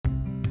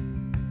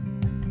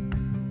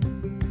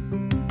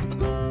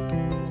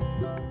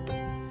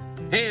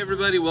Hey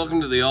everybody, welcome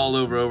to the All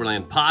Over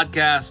Overland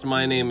podcast.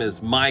 My name is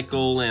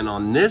Michael, and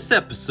on this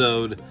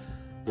episode,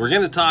 we're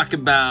going to talk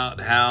about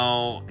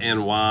how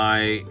and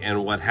why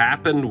and what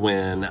happened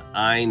when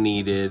I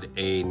needed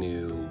a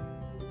new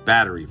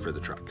battery for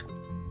the truck.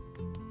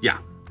 Yeah,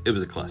 it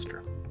was a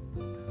cluster.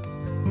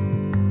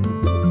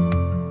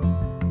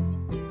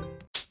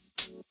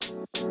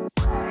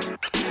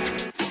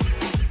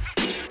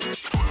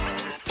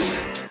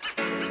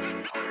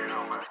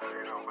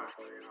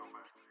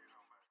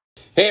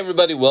 Hey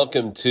everybody,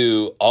 welcome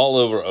to All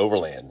Over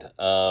Overland.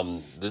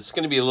 This is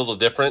going to be a little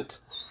different.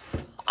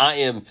 I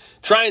am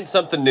trying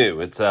something new.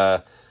 It's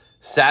a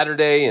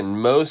Saturday and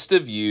most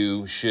of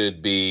you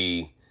should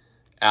be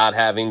out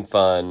having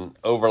fun,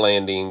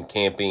 overlanding,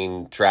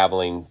 camping,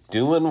 traveling,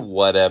 doing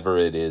whatever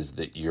it is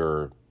that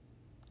you're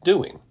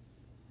doing.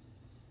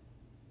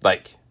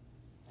 Like,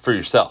 for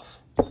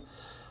yourself.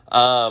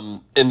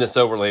 In this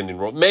overlanding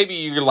world. Maybe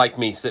you're like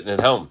me sitting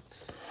at home.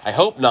 I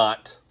hope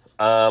not.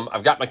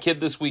 I've got my kid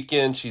this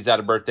weekend. She's at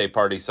a birthday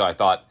party, so I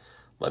thought,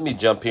 let me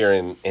jump here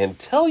and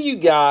tell you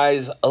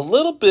guys a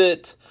little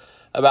bit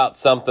about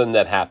something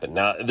that happened.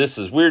 Now, this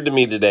is weird to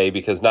me today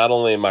because not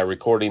only am I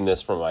recording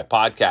this for my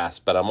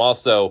podcast, but I'm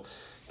also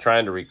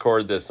trying to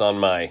record this on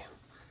my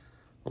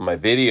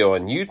video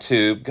on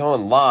YouTube,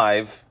 going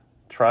live,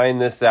 trying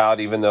this out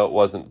even though it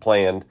wasn't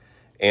planned.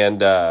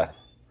 And I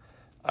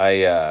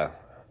got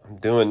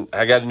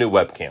a new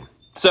webcam.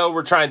 So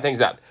we're trying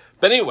things out.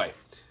 But anyway,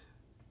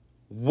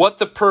 what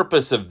the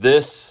purpose of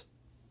this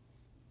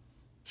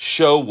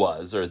show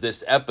was, or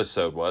this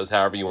episode was,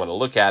 however you want to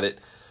look at it,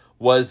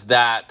 was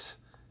that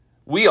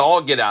we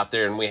all get out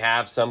there and we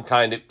have some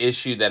kind of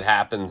issue that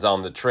happens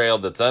on the trail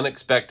that's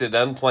unexpected,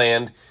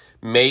 unplanned.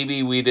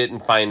 Maybe we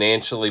didn't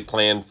financially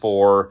plan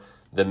for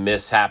the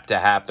mishap to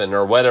happen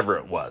or whatever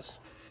it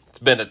was. It's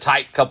been a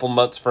tight couple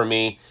months for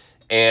me,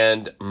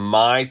 and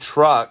my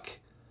truck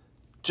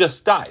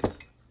just died.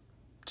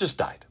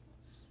 Just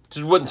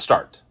wouldn't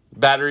start.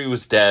 Battery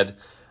was dead.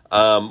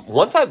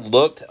 Once I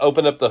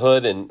opened up the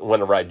hood, and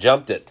whenever I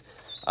jumped it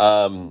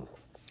to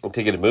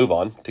get a move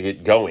on, to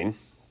get going,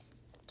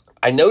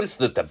 I noticed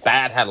that the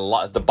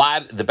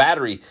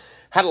battery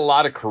had a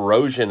lot of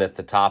corrosion at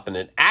the top, and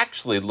it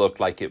actually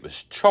looked like it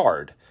was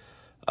charred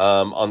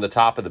on the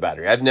top of the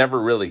battery. I've never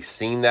really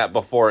seen that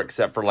before,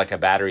 except for like a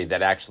battery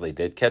that actually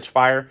did catch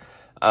fire.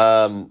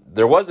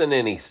 There wasn't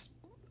any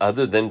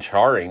other than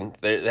charring.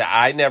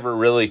 I never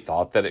really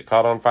thought that it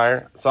caught on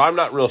fire, so I'm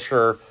not real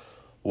sure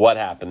what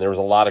happened. There was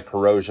a lot of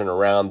corrosion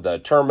around the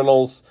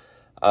terminals,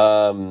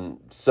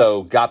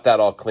 so got that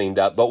all cleaned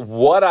up. But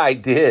what I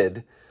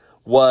did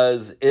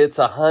was, it's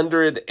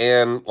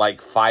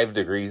 105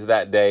 degrees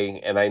that day,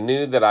 and I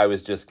knew that I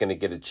was just going to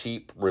get a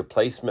cheap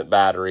replacement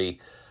battery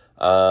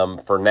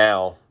for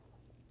now.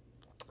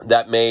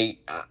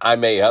 I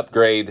may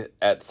upgrade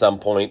at some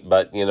point,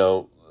 but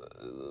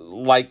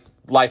like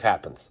life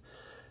happens.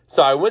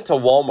 So I went to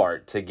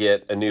Walmart to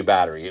get a new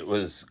battery. It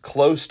was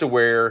close to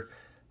where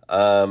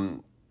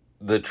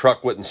the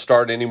truck wouldn't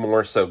start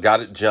anymore, so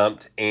got it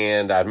jumped,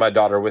 and I had my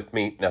daughter with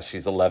me. Now,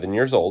 she's 11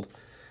 years old,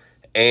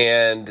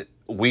 and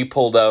we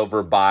pulled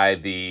over by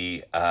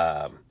the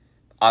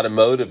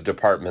automotive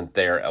department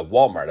there at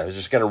Walmart. I was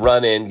just going to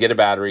run in, get a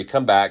battery,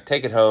 come back,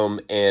 take it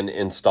home, and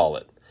install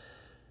it.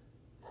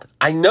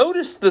 I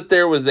noticed that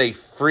there was a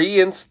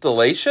free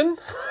installation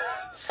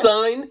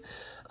sign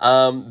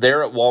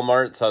there at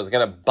Walmart, so I was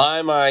going to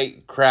buy my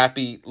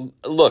crappy...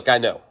 Look, I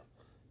know.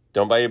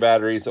 Don't buy your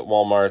batteries at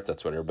Walmart.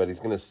 That's what everybody's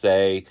going to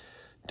say.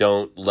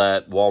 Don't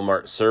let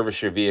Walmart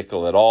service your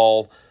vehicle at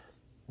all.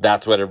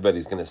 That's what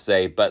everybody's going to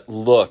say. But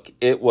look,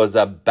 it was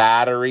a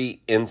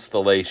battery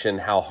installation.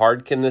 How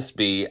hard can this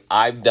be?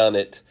 I've done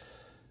it.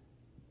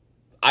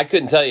 I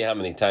couldn't tell you how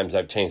many times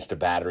I've changed a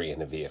battery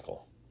in a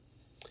vehicle.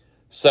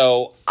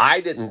 So I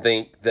didn't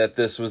think that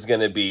this was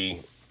going to be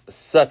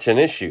such an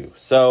issue.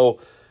 So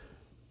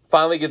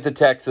finally get the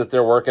text that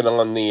they're working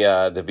on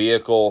the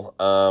vehicle.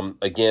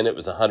 Again, it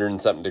was 100 and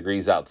something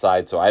degrees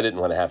outside, so I didn't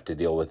want to have to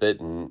deal with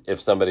it. And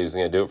if somebody was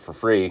going to do it for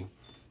free,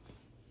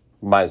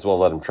 might as well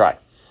let them try.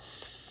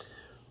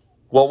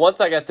 Well,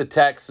 once I got the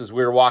text, as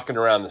we were walking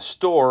around the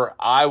store,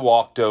 I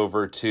walked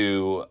over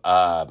to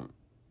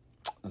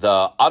the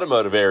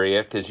automotive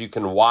area, because you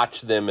can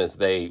watch them as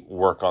they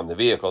work on the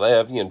vehicle. They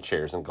have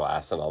chairs and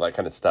glass and all that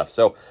kind of stuff.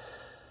 So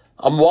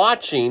I'm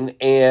watching,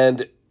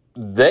 and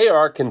they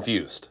are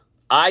confused.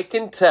 I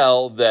can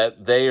tell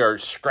that they are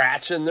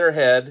scratching their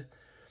head.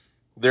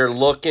 They're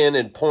looking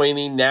and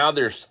pointing. Now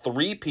there's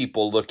 3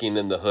 people looking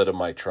in the hood of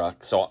my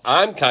truck. So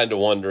I'm kind of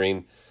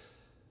wondering,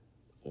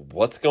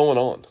 what's going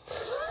on?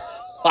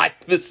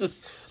 Like, this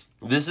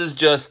is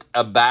just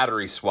a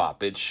battery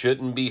swap. It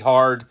shouldn't be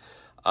hard.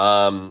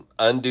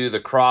 Undo the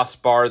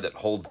crossbar that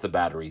holds the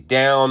battery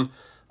down.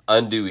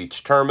 Undo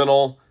each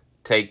terminal.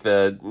 Take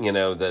the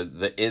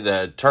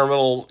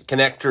terminal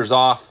connectors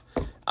off.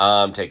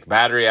 Take the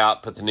battery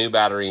out, put the new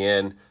battery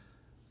in,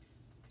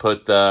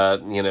 put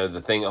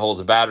the thing that holds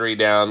the battery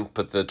down,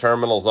 put the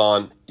terminals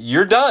on.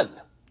 You're done.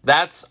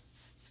 That's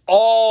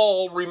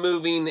all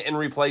removing and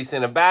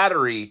replacing a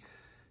battery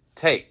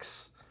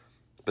takes.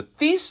 But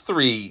these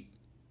three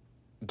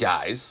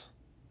guys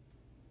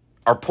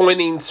are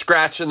pointing,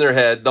 scratching their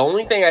head. The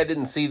only thing I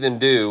didn't see them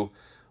do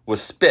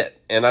was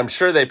spit. And I'm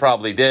sure they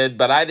probably did,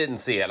 but I didn't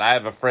see it. I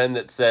have a friend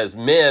that says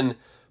men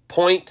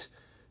point,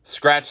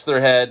 scratch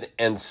their head,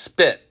 and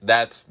spit.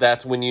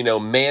 That's when you know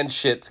man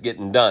shit's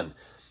getting done.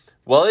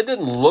 Well, it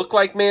didn't look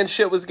like man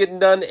shit was getting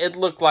done. It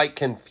looked like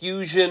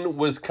confusion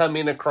was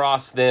coming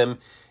across them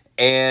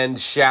and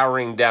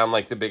showering down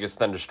like the biggest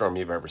thunderstorm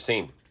you've ever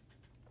seen.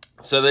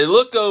 So they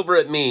look over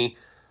at me,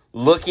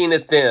 looking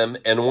at them,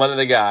 and one of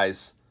the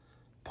guys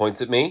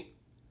points at me,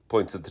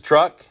 points at the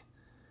truck,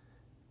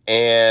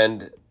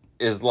 and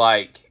is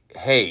like,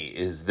 hey,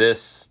 is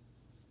this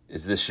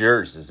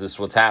yours? Is this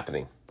what's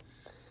happening?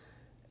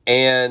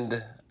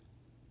 And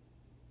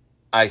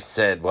I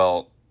said,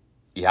 well,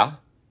 yeah,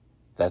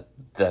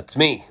 that's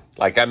me.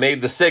 Like, I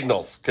made the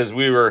signals because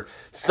we were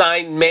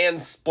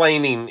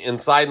mansplaining in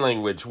sign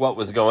language what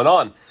was going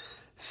on.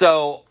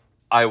 So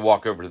I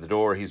walk over to the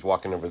door. He's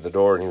walking over to the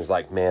door, and he was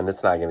like, man,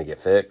 it's not going to get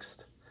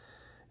fixed.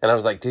 And I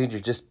was like, dude,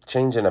 you're just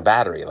changing a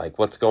battery. Like,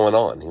 what's going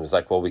on? He was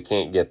like, well, we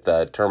can't get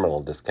the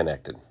terminal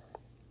disconnected.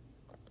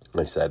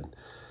 I said,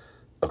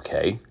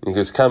 okay. And he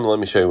goes, come, let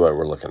me show you what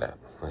we're looking at.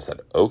 I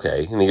said,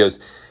 okay. And he goes,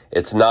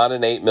 it's not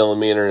an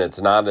 8mm, and it's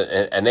not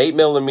an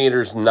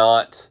 8mm's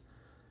not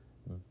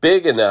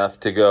big enough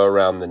to go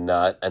around the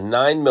nut. A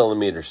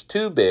 9mm's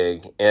too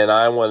big. And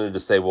I wanted to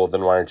say, well,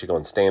 then why aren't you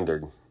going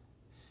standard?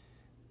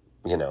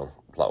 You know,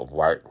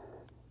 why?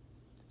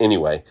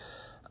 Anyway.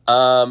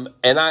 And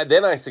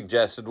I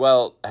suggested,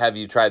 well, have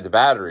you tried the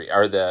battery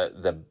or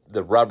the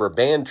rubber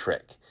band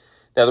trick?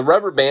 Now, the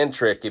rubber band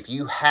trick, if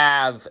you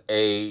have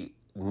a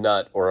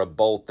nut or a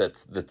bolt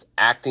that's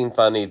acting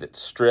funny,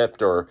 that's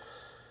stripped, or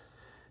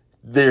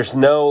there's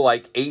no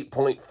like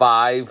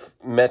 8.5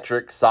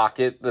 metric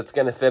socket that's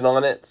going to fit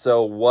on it.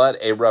 So what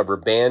a rubber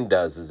band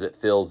does is it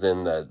fills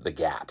in the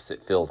gaps.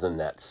 It fills in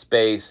that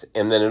space.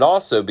 And then it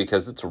also,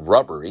 because it's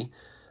rubbery,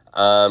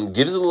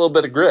 gives it a little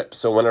bit of grip.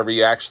 So whenever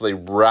you actually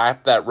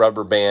wrap that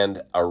rubber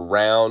band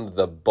around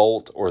the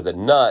bolt or the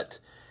nut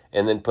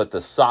and then put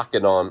the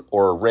socket on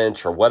or a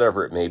wrench or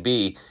whatever it may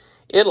be,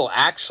 it'll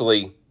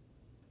actually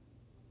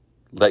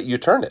let you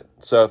turn it.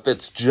 So if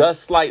it's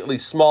just slightly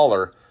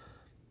smaller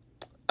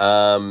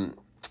than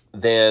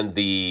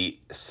the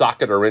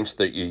socket or wrench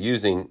that you're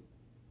using,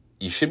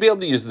 you should be able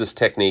to use this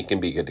technique and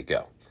be good to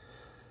go.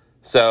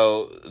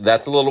 So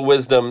that's a little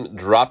wisdom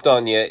dropped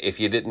on you.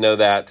 If you didn't know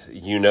that,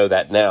 you know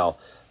that now.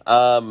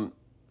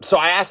 So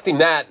I asked him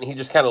that, and he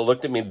just kind of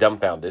looked at me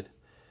dumbfounded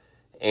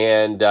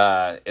and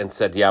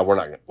said, yeah, we're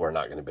not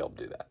going to be able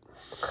to do that.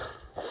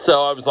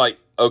 So I was like,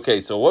 okay,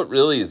 so what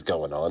really is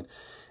going on?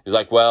 He's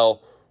like,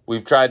 well,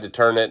 we've tried to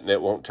turn it and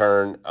it won't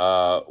turn.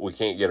 We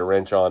can't get a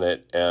wrench on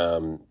it.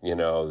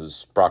 The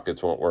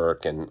sprockets won't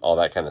work and all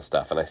that kind of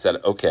stuff. And I said,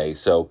 okay,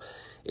 so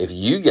if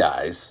you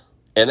guys,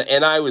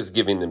 and I was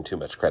giving them too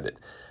much credit.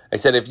 I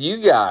said, if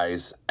you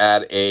guys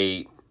at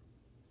a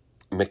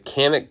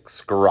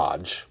mechanic's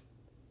garage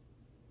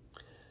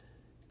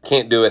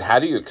can't do it, how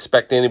do you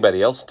expect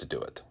anybody else to do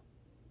it?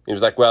 He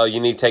was like, well, you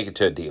need to take it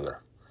to a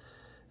dealer.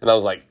 And I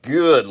was like,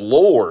 good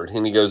Lord.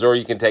 And he goes, or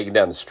you can take it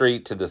down the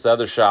street to this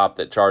other shop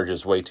that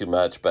charges way too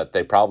much, but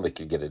they probably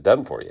could get it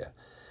done for you.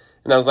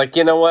 And I was like,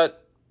 you know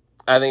what?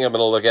 I think I'm going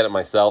to look at it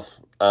myself.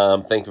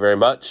 Thank you very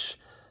much.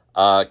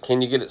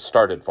 Can you get it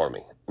started for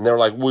me? And they were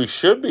like, we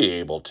should be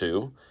able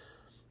to.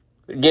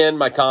 Again,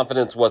 my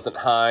confidence wasn't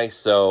high,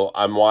 so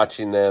I'm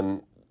watching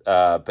them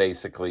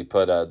basically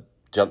put a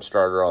jump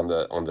starter on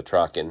the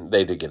truck, and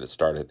they did get it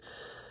started.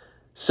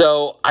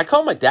 So I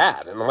called my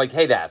dad, and I'm like,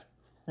 hey, Dad,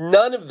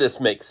 none of this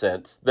makes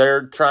sense.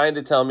 They're trying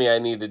to tell me I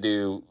need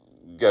to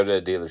go to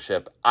a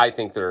dealership. I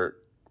think they're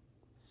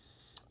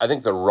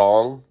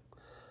wrong.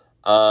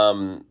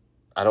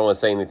 I don't want to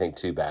say anything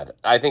too bad.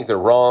 I think they're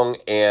wrong,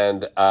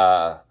 and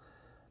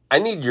I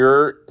need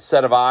your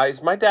set of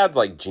eyes. My dad's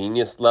like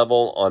genius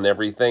level on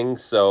everything,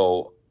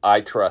 so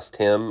I trust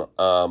him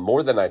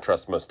more than I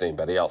trust most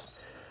anybody else.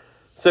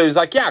 So he's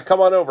like, yeah, come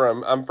on over.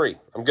 I'm free.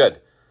 I'm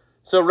good.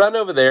 So run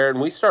over there, and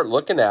we start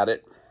looking at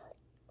it.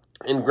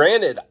 And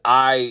granted,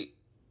 I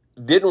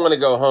didn't want to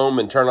go home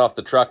and turn off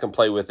the truck and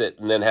play with it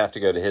and then have to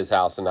go to his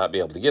house and not be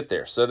able to get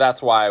there. So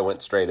that's why I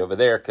went straight over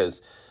there,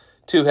 because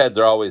two heads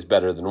are always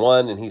better than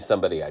one, and he's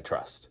somebody I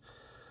trust.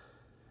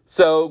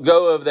 So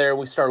go over there, and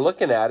we start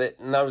looking at it,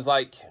 and I was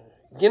like,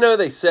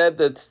 they said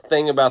that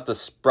thing about the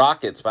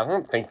sprockets, but I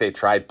don't think they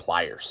tried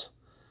pliers.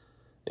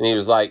 And he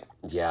was like,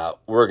 yeah,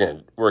 we're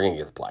gonna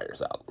get the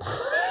pliers out.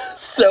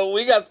 So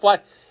we got the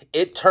pliers.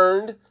 It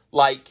turned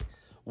like,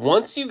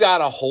 once you got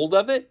a hold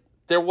of it,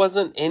 there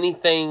wasn't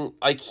anything,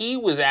 like he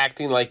was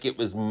acting like it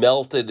was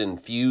melted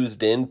and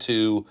fused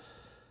into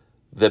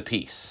the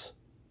piece.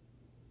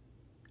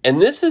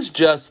 And this is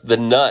just the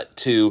nut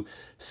to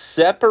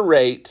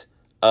separate,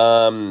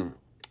 I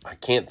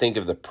can't think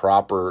of the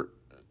proper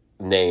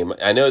name.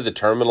 I know the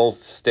terminals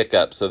stick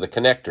up, so the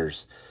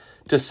connectors,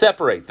 to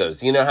separate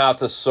those. You know how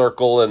it's a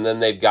circle and then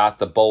they've got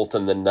the bolt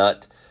and the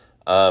nut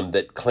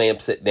that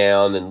clamps it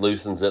down and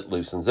loosens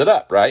it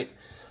up, right?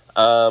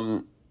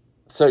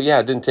 So yeah,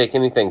 it didn't take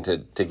anything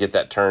to get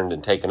that turned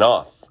and taken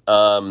off.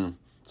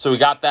 So we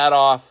got that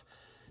off.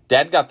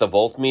 Dad got the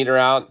voltmeter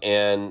out,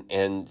 and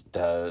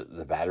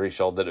the battery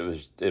showed that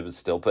it was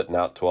still putting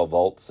out 12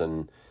 volts,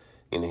 and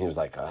he was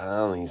like,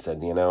 oh, he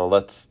said,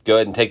 let's go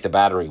ahead and take the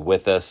battery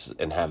with us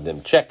and have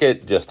them check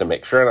it just to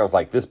make sure. And I was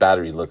like, this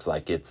battery looks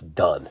like it's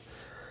done.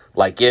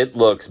 Like, it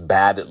looks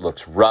bad. It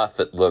looks rough.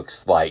 It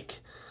looks like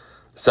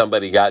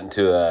somebody got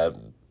into a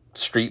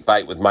street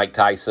fight with Mike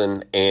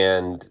Tyson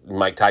and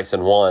Mike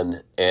Tyson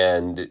won,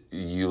 and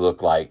you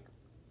look like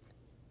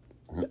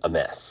a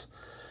mess.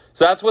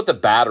 So that's what the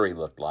battery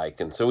looked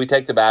like. And so we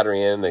take the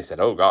battery in, and they said,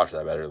 oh gosh,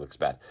 that battery looks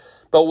bad.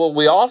 But what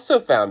we also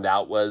found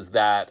out was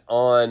that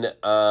on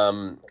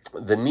the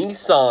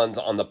Nissans,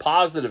 on the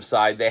positive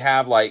side, they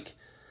have like,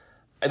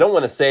 I don't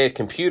want to say a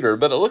computer,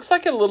 but it looks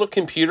like a little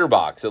computer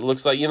box. It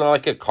looks like,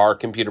 like a car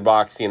computer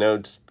box,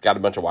 it's got a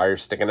bunch of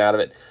wires sticking out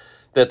of it,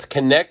 that's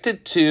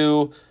connected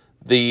to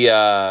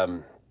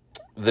the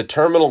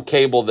terminal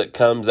cable that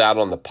comes out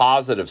on the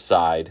positive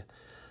side.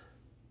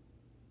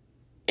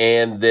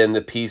 And then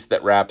the piece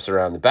that wraps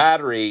around the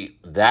battery,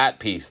 that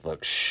piece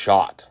looks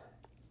shot.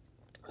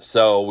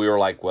 So we were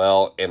like,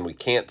 well, and we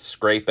can't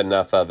scrape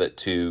enough of it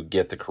to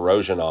get the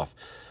corrosion off.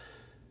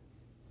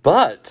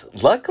 But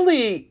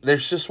luckily,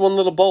 there's just one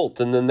little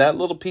bolt, and then that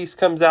little piece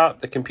comes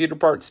out. The computer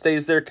part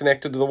stays there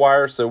connected to the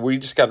wire, so we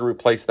just got to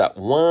replace that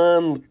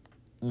one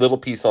little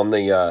piece on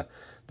the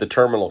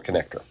terminal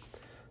connector.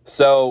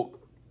 So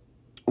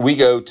we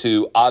go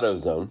to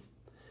AutoZone,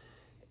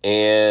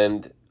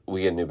 and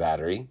we get a new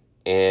battery,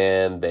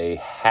 and they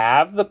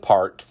have the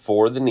part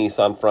for the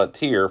Nissan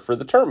Frontier for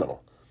the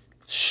terminal.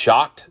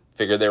 Shocked.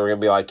 Figured they were going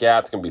to be like, yeah,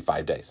 it's going to be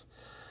 5 days.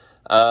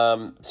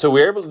 So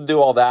we were able to do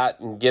all that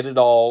and get it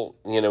all,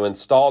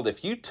 installed.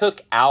 If you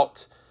took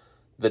out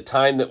the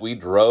time that we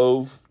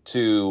drove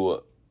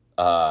to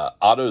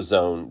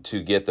AutoZone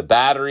to get the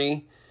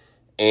battery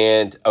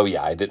and, oh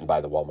yeah, I didn't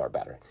buy the Walmart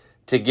battery.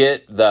 To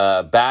get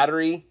the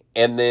battery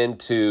and then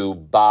to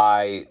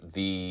buy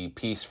the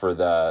piece for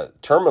the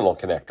terminal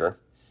connector,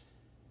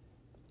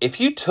 if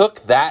you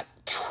took that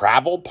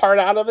travel part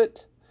out of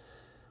it,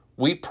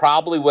 we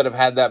probably would have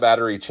had that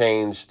battery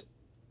changed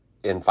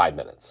in 5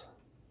 minutes.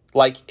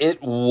 Like,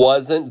 it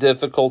wasn't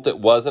difficult. It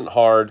wasn't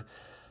hard.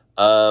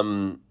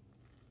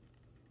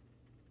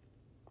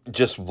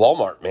 Just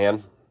Walmart,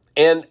 man.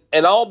 And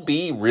I'll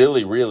be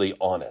really, really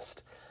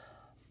honest.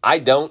 I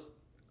don't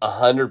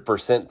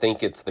 100%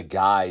 think it's the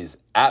guys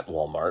at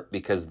Walmart,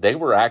 because they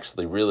were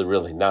actually really,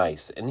 really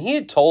nice. And he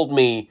had told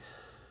me,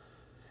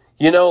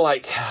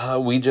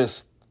 we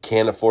just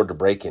can't afford to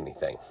break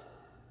anything.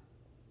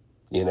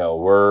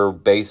 We're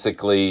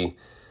basically,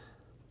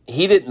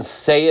 he didn't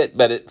say it,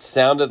 but it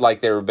sounded like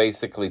they were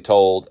basically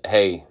told,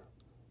 hey,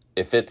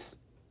 if it's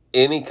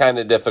any kind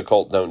of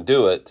difficult, don't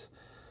do it,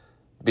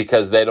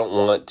 because they don't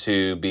want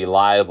to be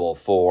liable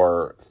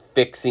for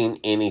fixing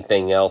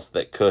anything else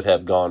that could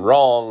have gone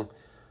wrong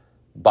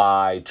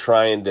by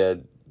trying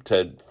to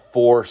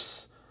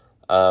force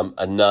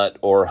a nut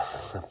or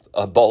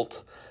a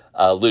bolt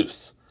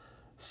loose.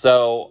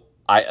 So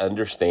I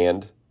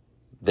understand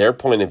their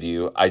point of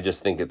view. I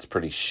just think it's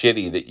pretty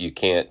shitty that you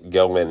can't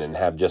go in and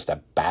have just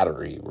a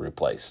battery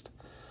replaced.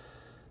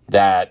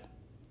 That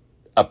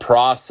a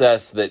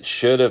process that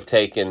should have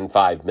taken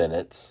 5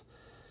 minutes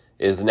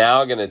is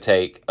now going to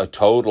take a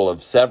total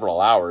of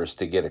several hours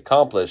to get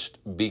accomplished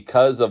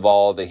because of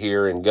all the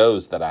here and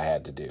goes that I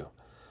had to do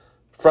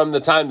from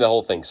the time the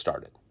whole thing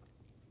started.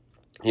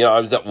 I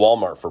was at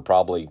Walmart for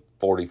probably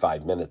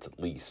 45 minutes at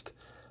least.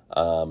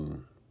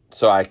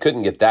 So I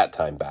couldn't get that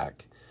time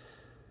back.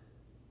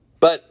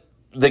 But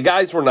the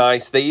guys were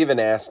nice. They even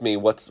asked me,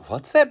 what's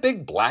that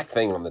big black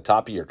thing on the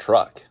top of your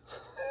truck?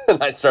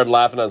 And I started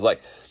laughing. I was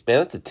like,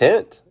 man, it's a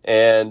tent.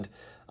 And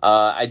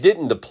I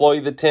didn't deploy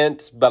the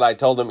tent, but I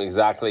told them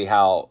exactly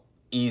how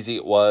easy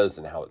it was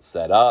and how it's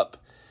set up,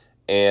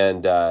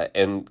 and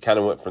kind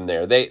of went from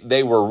there.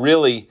 They were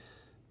really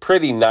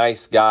pretty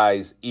nice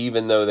guys,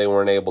 even though they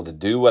weren't able to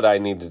do what I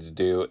needed to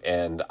do,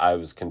 and I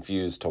was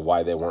confused to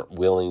why they weren't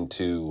willing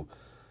to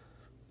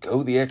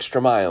go the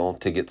extra mile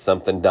to get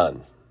something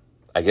done.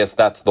 I guess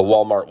that's the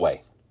Walmart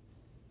way.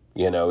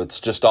 It's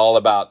just all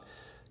about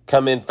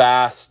come in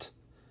fast,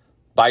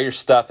 buy your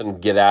stuff,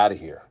 and get out of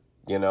here.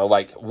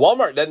 Like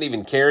Walmart doesn't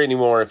even care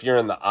anymore if you're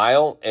in the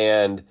aisle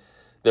and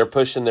they're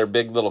pushing their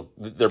big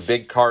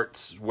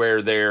carts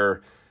where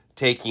they're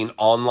taking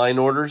online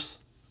orders.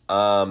 They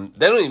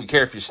don't even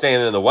care if you're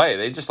standing in the way.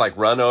 They just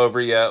run over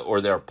you,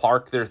 or they'll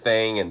park their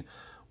thing and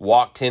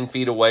walk 10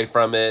 feet away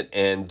from it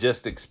and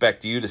just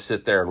expect you to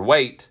sit there and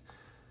wait.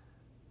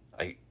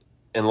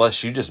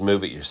 Unless you just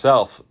move it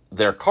yourself,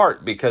 their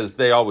cart, because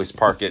they always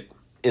park it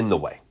in the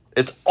way.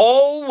 It's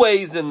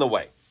always in the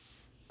way.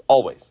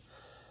 Always.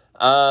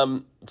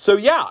 So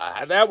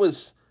yeah, that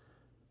was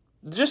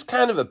just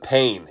kind of a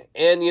pain.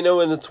 And,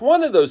 and it's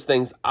one of those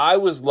things, I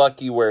was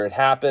lucky where it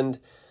happened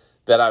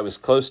that I was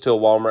close to a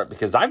Walmart,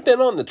 because I've been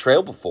on the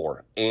trail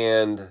before.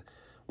 And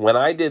when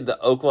I did the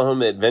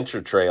Oklahoma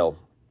Adventure Trail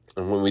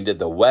and when we did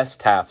the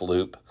West Half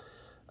Loop,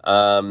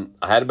 I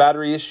had a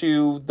battery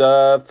issue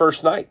the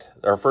first night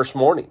or first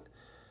morning,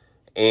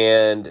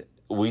 and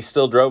we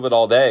still drove it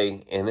all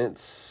day, and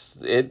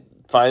it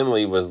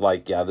finally was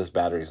like, yeah, this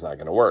battery's not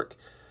going to work.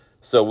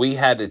 So we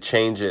had to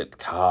change it.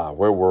 God,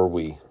 where were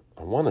we?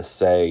 I want to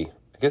say,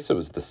 I guess it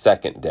was the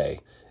second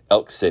day,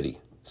 Elk City.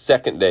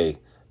 Second day,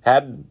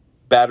 had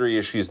battery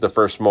issues the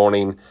first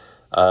morning,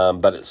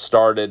 but it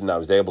started and I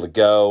was able to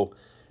go,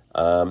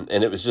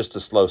 and it was just a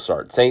slow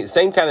start.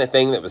 Same kind of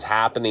thing that was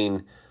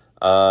happening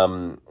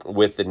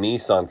with the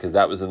Nissan, because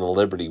that was in the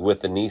Liberty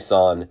with the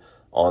Nissan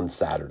on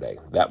Saturday.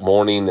 That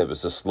morning, it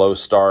was a slow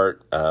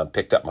start.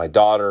 Picked up my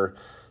daughter,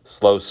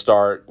 slow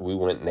start. We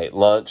went and ate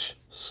lunch,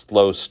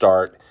 slow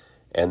start.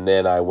 And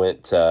then I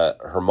went to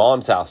her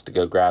mom's house to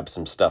go grab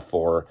some stuff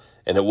for her,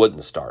 and it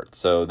wouldn't start.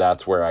 So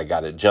that's where I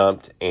got it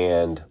jumped,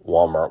 and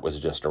Walmart was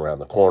just around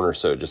the corner.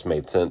 So it just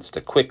made sense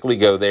to quickly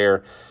go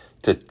there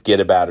to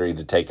get a battery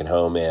to take it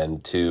home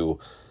and to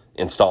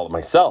install it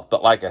myself.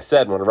 But like I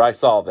said, whenever I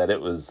saw that it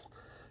was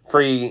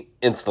free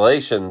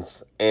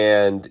installations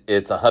and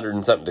it's 100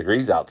 and something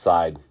degrees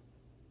outside,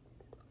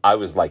 I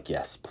was like,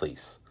 yes,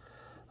 please.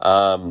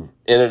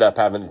 Ended up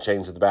having to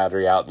change the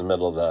battery out in the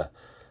middle of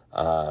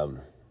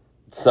the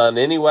sun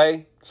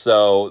anyway,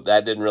 so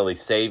that didn't really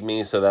save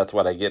me. So that's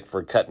what I get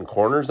for cutting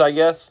corners, I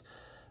guess.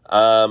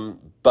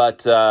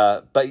 But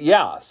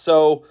yeah,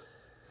 so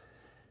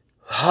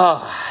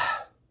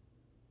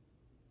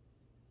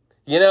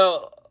you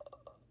know,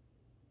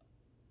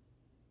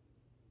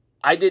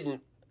 I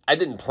didn't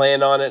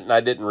plan on it, and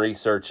I didn't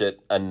research it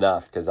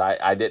enough because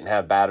I didn't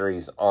have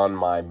batteries on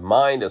my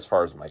mind as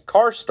far as my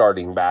car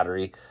starting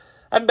battery.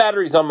 I have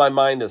batteries on my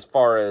mind as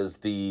far as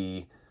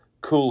the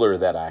cooler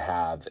that I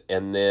have,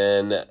 and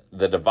then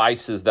the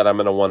devices that I'm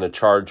going to want to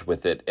charge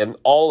with it, and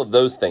all of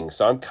those things.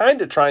 So I'm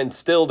kind of trying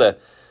still to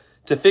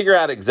figure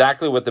out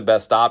exactly what the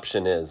best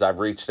option is. I've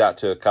reached out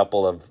to a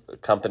couple of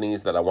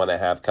companies that I want to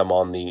have come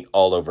on the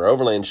All Over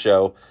Overland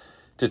show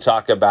to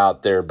talk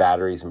about their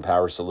batteries and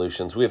power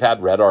solutions. We've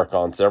had Red Arc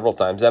on several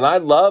times, and I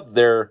love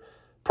their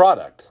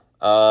product.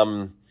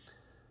 But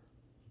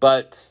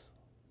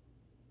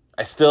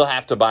I still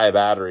have to buy a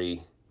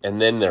battery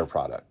and then their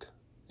product.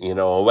 You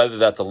know, whether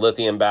that's a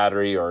lithium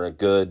battery or a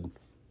good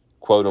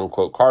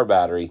quote-unquote car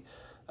battery,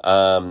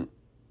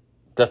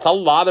 that's a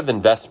lot of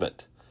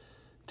investment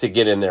to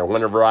get in there.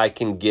 Whenever I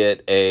can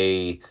get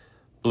a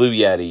Blue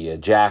Yeti, a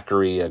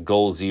Jackery, a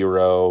Goal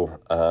Zero,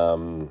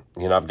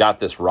 I've got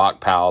this Rock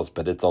Pals,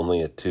 but it's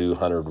only a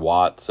 200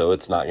 watt, so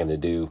it's not going to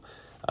do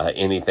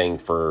anything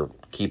for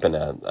keeping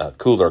a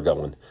cooler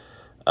going.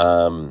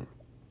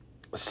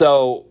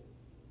 So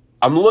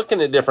I'm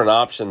looking at different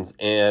options,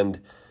 and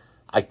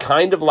I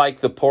kind of like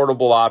the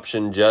portable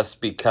option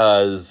just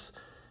because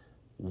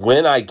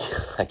when I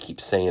keep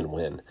saying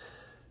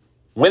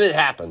when it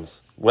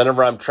happens,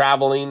 whenever I'm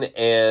traveling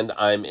and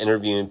I'm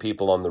interviewing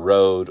people on the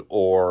road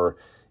or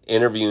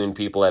interviewing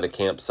people at a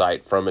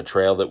campsite from a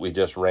trail that we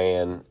just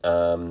ran,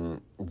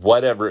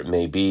 whatever it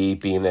may be,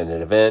 being at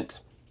an event,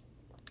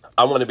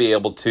 I want to be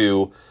able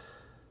to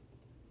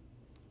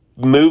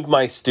move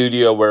my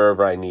studio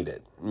wherever I need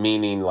it.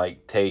 Meaning,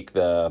 like, take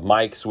the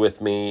mics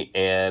with me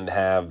and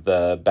have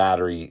a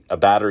battery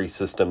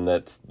system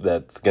that's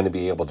going to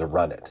be able to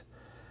run it.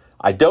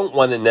 I don't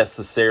want to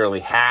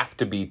necessarily have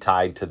to be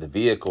tied to the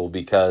vehicle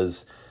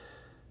because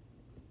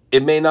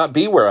it may not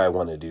be where I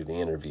want to do the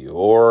interview,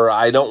 or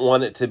I don't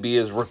want it to be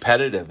as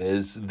repetitive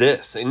as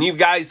this. And you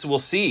guys will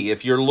see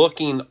if you're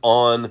looking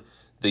on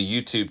the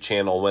YouTube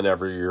channel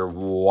whenever you're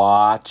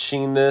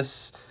watching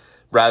this,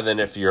 rather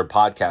than if you're a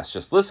podcast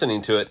just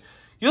listening to it,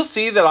 you'll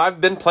see that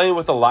I've been playing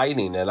with the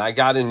lighting, and I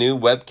got a new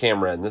web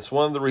camera, and this is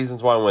one of the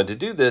reasons why I wanted to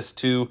do this,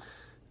 to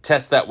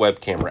test that web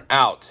camera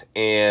out.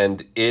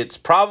 And it's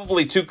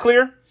probably too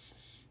clear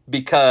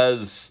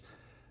because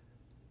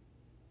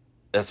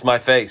that's my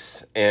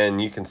face,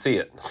 and you can see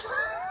it.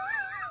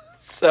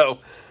 So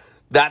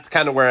that's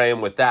kind of where I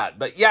am with that.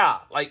 But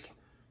yeah, like,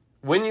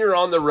 when you're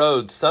on the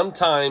road,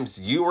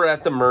 sometimes you are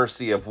at the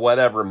mercy of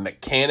whatever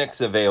mechanics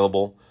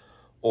available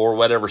or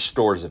whatever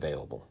stores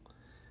available.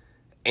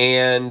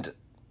 And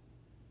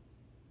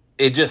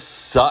it just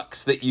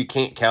sucks that you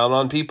can't count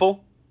on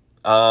people,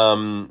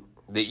 that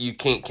you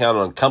can't count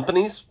on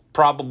companies,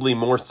 probably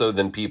more so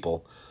than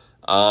people,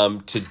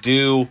 to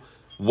do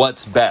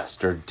what's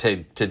best or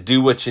to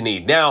do what you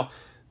need. Now,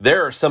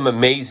 there are some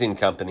amazing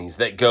companies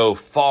that go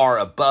far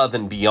above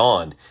and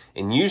beyond,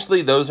 and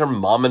usually those are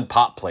mom and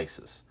pop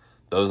places.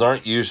 Those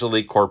aren't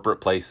usually corporate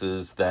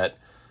places that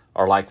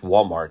are like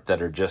Walmart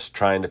that are just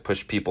trying to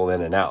push people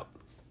in and out.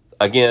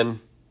 Again,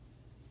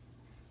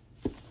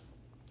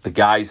 the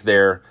guys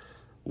there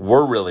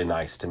were really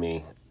nice to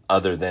me,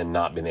 other than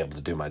not being able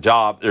to do my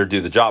job or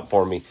do the job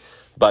for me.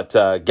 But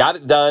got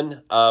it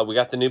done. We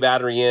got the new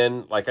battery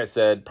in. Like I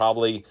said,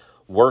 probably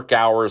work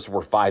hours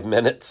were 5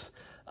 minutes.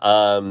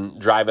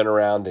 Driving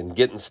around and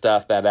getting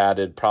stuff, that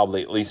added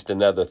probably at least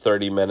another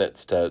 30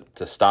 minutes to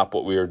stop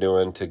what we were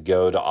doing, to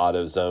go to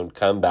AutoZone,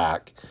 come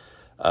back,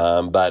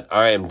 But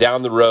I am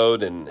down the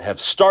road and have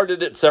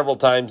started it several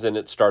times, and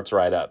it starts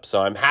right up.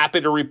 So I'm happy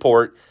to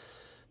report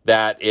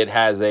that it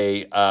has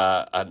a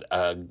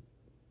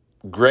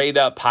grade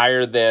up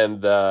higher than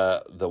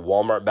the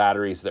Walmart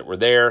batteries that were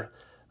there.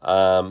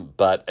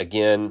 But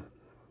again,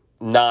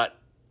 not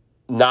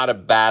a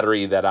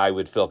battery that I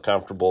would feel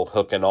comfortable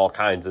hooking all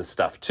kinds of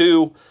stuff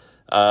to.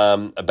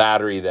 A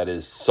battery that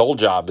his sole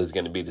job is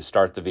going to be to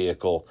start the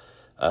vehicle,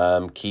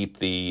 keep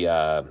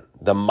the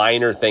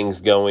minor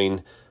things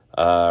going,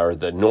 or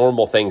the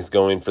normal things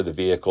going for the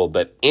vehicle.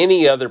 But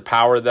any other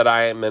power that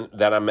I'm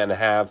going to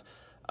have,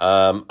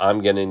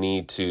 I'm going to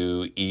need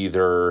to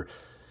either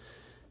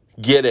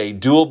get a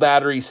dual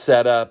battery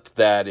setup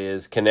that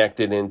is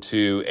connected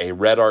into a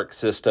Red Arc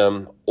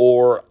system,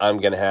 or I'm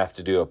going to have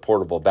to do a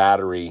portable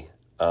battery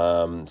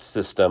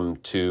system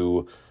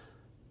to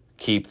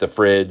keep the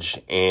fridge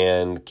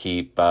and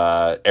keep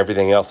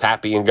everything else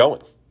happy and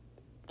going.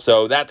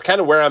 So that's kind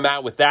of where I'm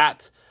at with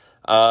that.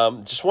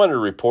 Just wanted to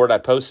report, I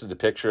posted a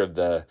picture of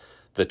the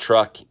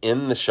truck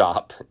in the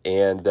shop,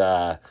 and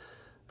a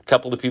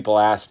couple of people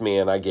asked me,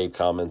 and I gave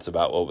comments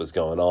about what was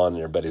going on,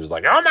 and everybody was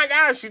like, oh my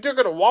gosh, you took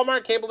it to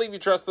Walmart? Can't believe you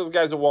trust those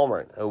guys at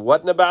Walmart. It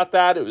wasn't about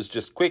that. It was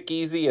just quick,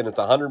 easy, and it's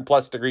 100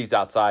 plus degrees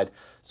outside,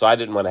 so I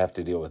didn't want to have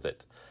to deal with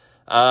it.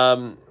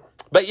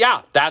 But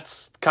yeah,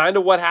 that's kind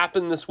of what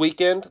happened this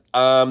weekend.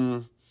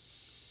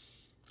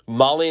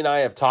 Molly and I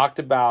have talked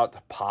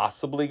about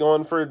possibly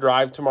going for a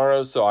drive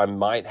tomorrow, so I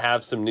might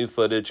have some new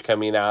footage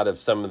coming out of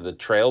some of the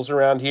trails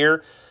around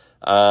here.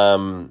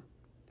 Not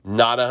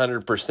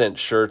 100%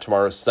 sure.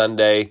 Tomorrow's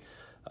Sunday,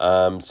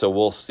 so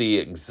we'll see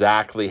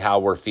exactly how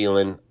we're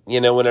feeling.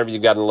 You know, whenever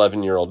you've got an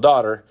 11-year-old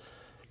daughter,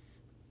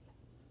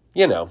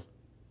 you know,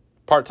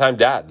 part-time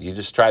dad, you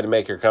just try to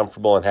make her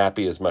comfortable and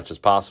happy as much as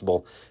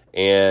possible.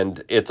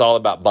 And it's all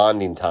about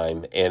bonding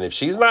time. And if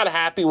she's not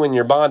happy when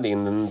you're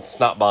bonding, then it's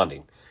not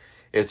bonding.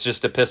 It's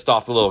just a pissed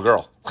off little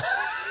girl,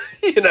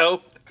 you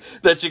know,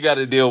 that you got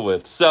to deal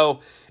with. So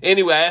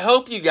anyway, I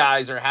hope you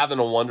guys are having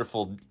a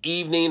wonderful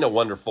evening, a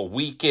wonderful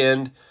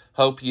weekend.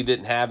 Hope you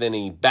didn't have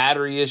any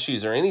battery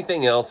issues or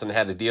anything else and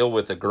had to deal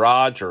with a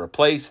garage or a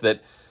place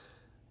that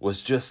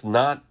was just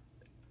not,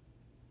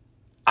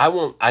 I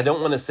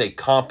don't want to say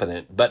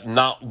competent, but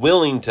not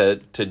willing to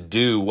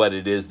do what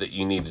it is that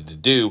you needed to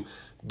do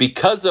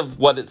because of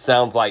what it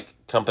sounds like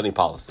company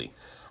policy.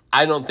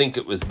 I don't think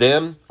it was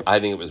them. I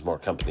think it was more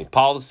company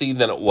policy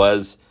than it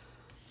was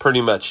pretty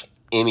much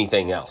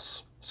anything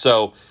else.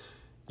 So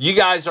you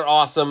guys are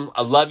awesome.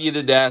 I love you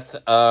to death.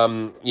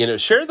 You know,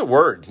 share the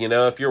word. You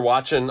know, if you're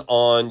watching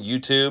on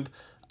YouTube,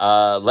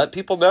 let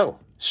people know.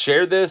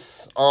 Share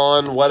this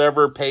on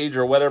whatever page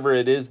or whatever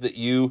it is that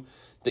you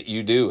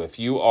do. If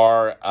you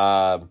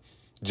are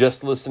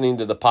just listening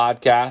to the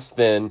podcast,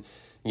 then,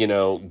 you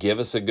know, give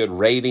us a good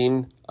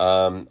rating.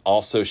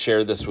 Also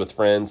share this with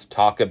friends,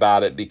 talk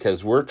about it,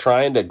 because we're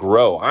trying to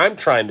grow. I'm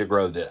trying to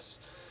grow this.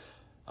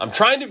 I'm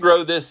trying to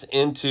grow this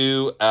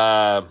into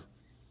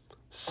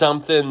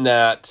something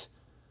that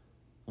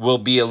will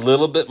be a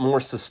little bit more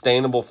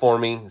sustainable for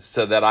me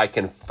so that I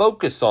can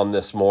focus on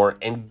this more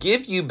and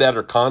give you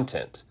better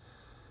content,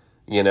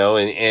 you know,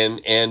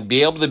 and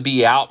be able to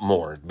be out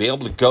more, be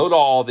able to go to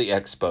all the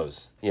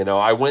expos. You know,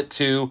 I went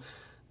to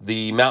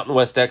the Mountain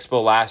West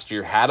Expo last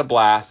year, had a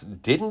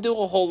blast, didn't do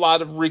a whole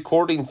lot of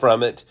recording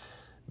from it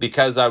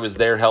because I was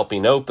there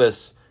helping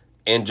Opus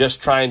and just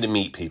trying to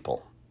meet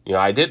people. You know,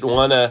 I didn't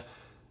want to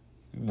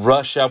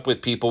rush up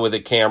with people with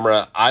a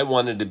camera. I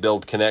wanted to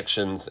build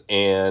connections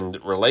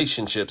and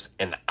relationships,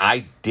 and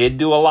I did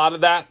do a lot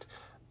of that.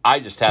 I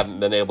just haven't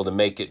been able to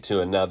make it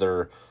to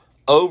another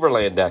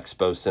Overland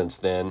Expo since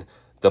then.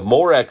 The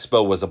Moore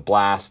Expo was a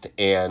blast,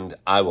 and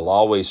I will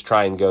always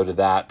try and go to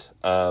that.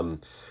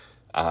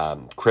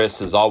 Chris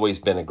has always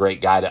been a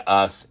great guy to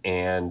us,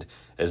 and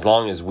as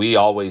long as we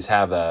always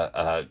have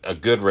a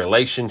good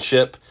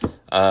relationship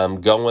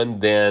going,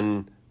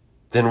 then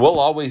we'll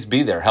always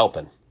be there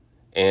helping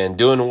and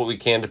doing what we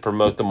can to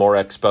promote the Moore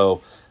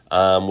Expo,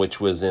 which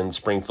was in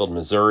Springfield,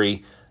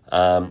 Missouri.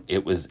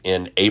 It was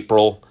in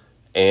April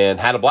and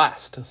had a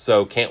blast.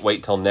 So can't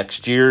wait till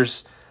next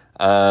year's.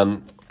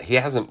 He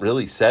hasn't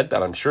really said,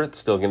 but I'm sure it's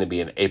still going to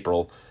be in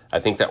April. I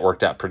think that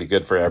worked out pretty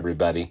good for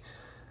everybody.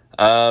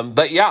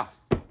 But yeah,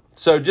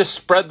 so just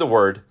spread the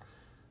word.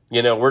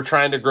 You know, we're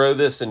trying to grow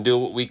this and do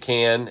what we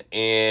can,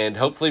 and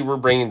hopefully we're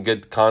bringing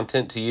good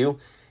content to you.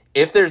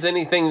 If there's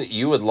anything that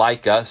you would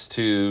like us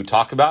to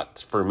talk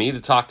about, for me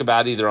to talk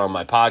about either on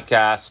my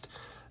podcast,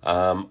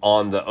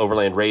 on the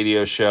Overland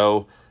Radio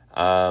Show,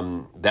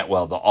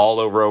 the All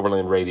Over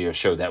Overland Radio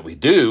Show that we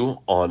do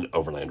on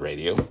Overland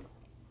Radio,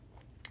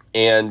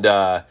 and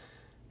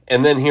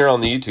then here on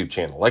the YouTube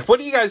channel. Like, what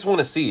do you guys want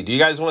to see? Do you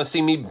guys want to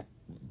see me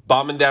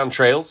bombing down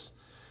trails?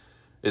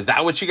 Is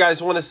that what you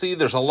guys want to see?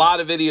 There's a lot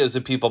of videos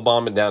of people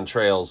bombing down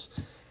trails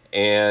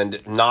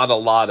and not a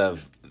lot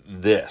of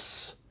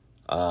this.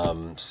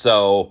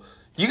 So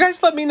you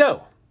guys let me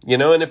know, you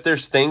know, and if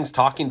there's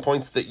talking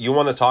points that you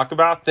want to talk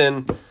about,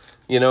 then,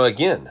 you know,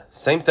 again,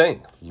 same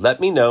thing. Let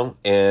me know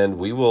and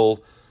we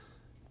will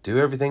do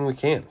everything we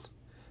can.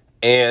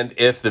 And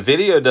if the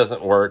video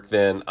doesn't work,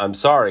 then I'm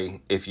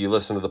sorry if you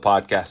listen to the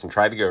podcast and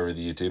try to go over to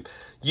the YouTube.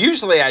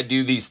 Usually I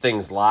do these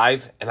things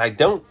live, and I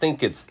don't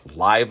think it's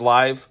live.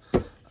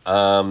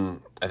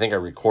 I think I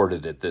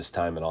recorded it this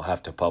time, and I'll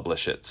have to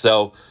publish it.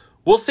 So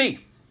we'll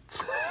see.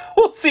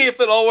 We'll see if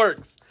it all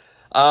works.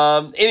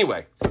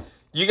 Anyway,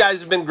 you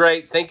guys have been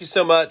great. Thank you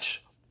so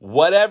much.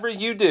 Whatever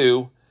you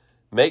do,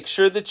 make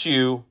sure that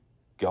you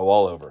go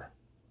all over.